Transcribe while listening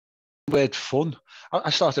word fun. I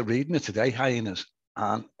started reading it today, Hyenas,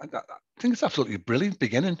 and I think it's absolutely a brilliant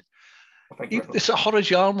beginning. It's a horror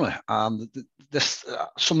genre, and this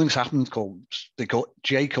something's happened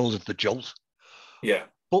Jay calls it the jolt. Yeah.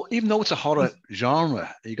 But even though it's a horror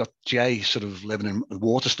genre, you got Jay sort of living in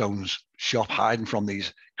Waterstone's shop, hiding from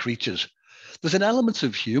these creatures. There's an element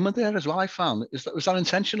of humour there as well. I found was that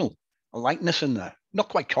intentional? A lightness in there, not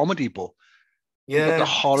quite comedy, but you got the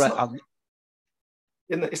horror.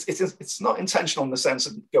 It's not intentional in the sense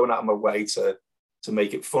of going out of my way to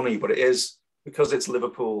make it funny, but it is because it's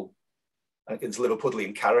Liverpool. It's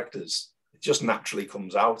Liverpudlian characters. It just naturally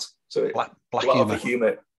comes out. So black a lot humor. of the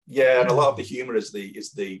humor, and a lot of the humor is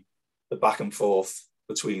the back and forth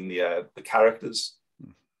between the characters.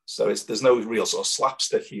 So there's no real sort of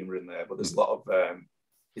slapstick humor in there, but there's a lot of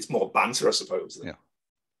it's more banter, I suppose, than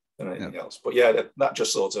anything else. But that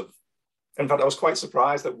just sort of. In fact, I was quite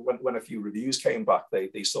surprised that when a few reviews came back,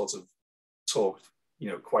 they sort of talked,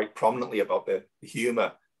 quite prominently about the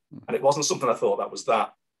humor, and it wasn't something I thought that was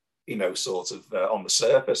that. Sort of on the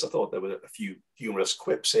surface, I thought there were a few humorous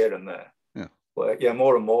quips here and there. Yeah. But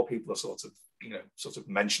more and more people are sort of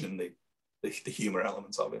mentioning the humor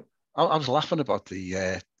elements of it. I was laughing about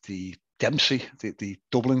the Dempsey, the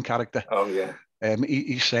Dublin character. Oh yeah.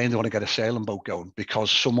 He's saying they want to get a sailing boat going because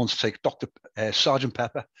someone's take Sergeant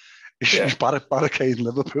Pepper. He's barricading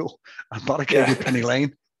Liverpool and barricading Penny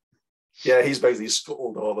Lane. Yeah, he's basically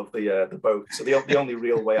scuttled all of the boats. So the only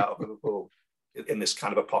real way out of Liverpool in this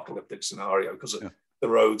kind of apocalyptic scenario, because the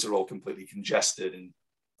roads are all completely congested and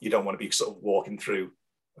you don't want to be sort of walking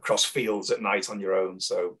across fields at night on your own.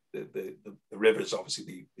 So the river is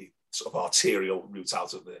obviously the sort of arterial route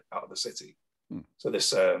out of the city. So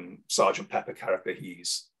this Sergeant Pepper character,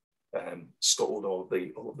 he's scuttled all of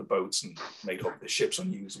the boats and made all of the ships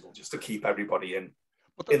unusable just to keep everybody in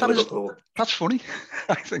Liverpool. That's funny,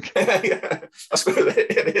 I think. Yeah, I suppose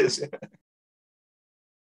it is. Yeah.